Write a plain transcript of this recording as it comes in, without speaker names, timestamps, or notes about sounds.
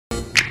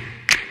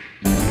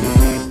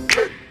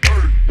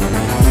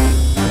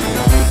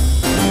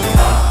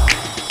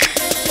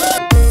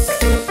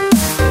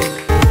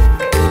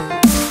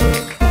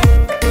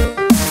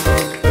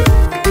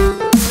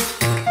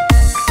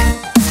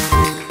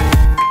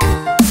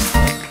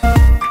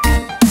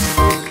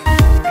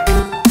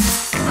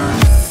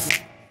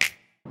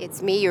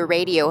It's me, your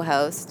radio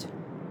host.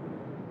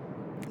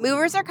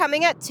 Movers are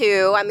coming at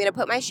 2. I'm going to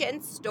put my shit in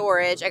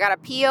storage. I got a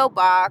P.O.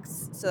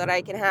 box so that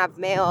I can have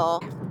mail.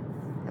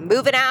 I'm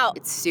moving out.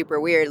 It's super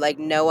weird. Like,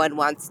 no one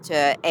wants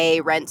to, A,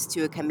 rent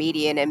to a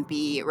comedian, and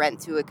B, rent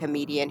to a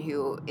comedian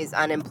who is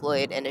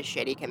unemployed and a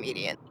shitty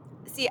comedian.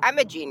 See, I'm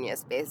a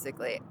genius,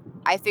 basically.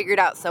 I figured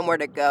out somewhere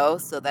to go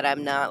so that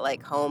I'm not,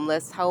 like,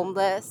 homeless,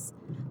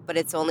 but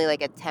it's only,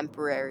 like, a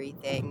temporary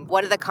thing.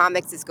 One of the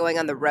comics is going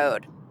on the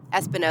road.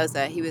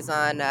 Espinosa, he was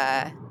on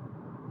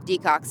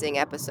Decoxing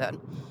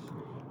episode.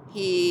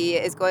 He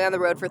is going on the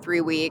road for 3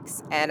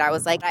 weeks, and I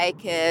was like, I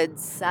could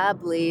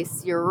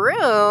sublease your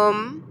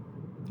room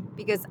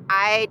because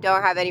I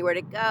don't have anywhere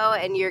to go,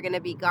 and you're going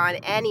to be gone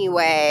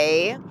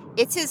anyway.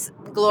 It's his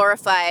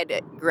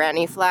glorified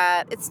granny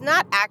flat. It's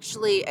not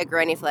actually a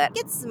granny flat.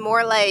 It's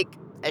more like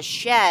a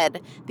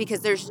shed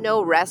because there's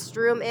no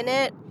restroom in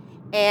it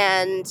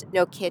and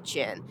no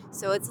kitchen.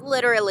 So it's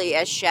literally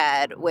a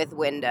shed with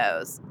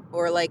windows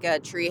or like a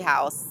tree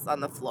house on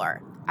the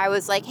floor. I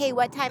was like, hey,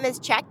 what time is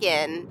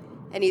check-in?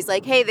 And he's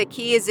like, hey, the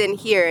key is in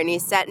here. And he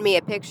sent me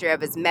a picture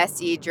of his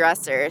messy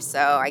dresser. So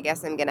I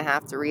guess I'm going to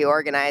have to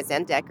reorganize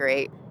and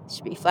decorate.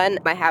 Should be fun.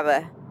 I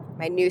have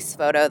my noose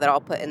photo that I'll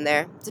put in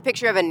there. It's a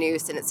picture of a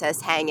noose and it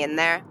says hang in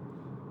there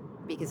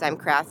because I'm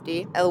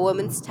crafty. A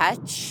woman's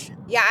touch.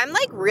 Yeah, I'm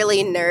like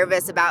really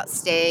nervous about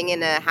staying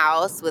in a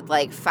house with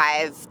like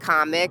 5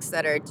 comics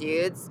that are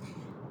dudes.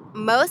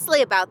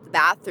 Mostly about the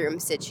bathroom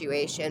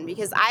situation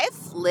because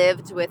I've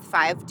lived with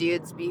 5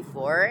 dudes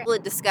before. A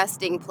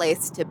disgusting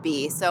place to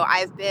be. So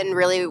I've been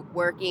really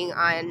working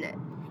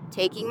on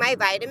taking my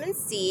vitamin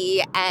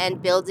C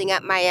and building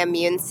up my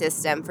immune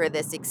system for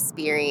this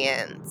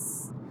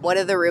experience. One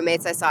of the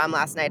roommates, I saw him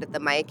last night at the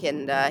mic,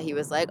 and he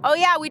was like, oh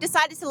yeah, we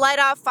decided to light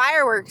off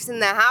fireworks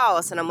in the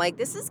house. And I'm like,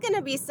 this is going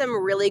to be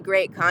some really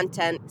great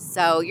content.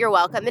 So you're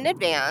welcome in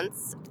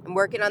advance. I'm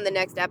working on the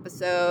next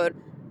episode.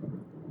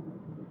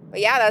 But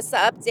yeah, that's the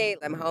update.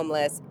 I'm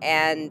homeless,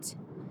 and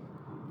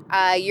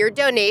your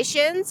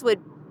donations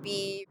would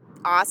be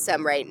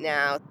awesome right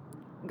now.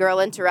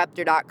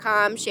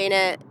 Girlinterrupter.com,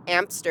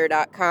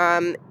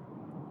 ShaynaAmpster.com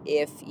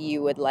if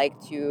you would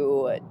like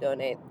to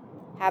donate.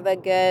 Have a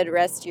good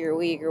rest of your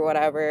week or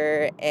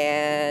whatever,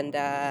 and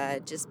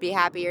just be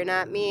happy you're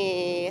not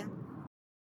me.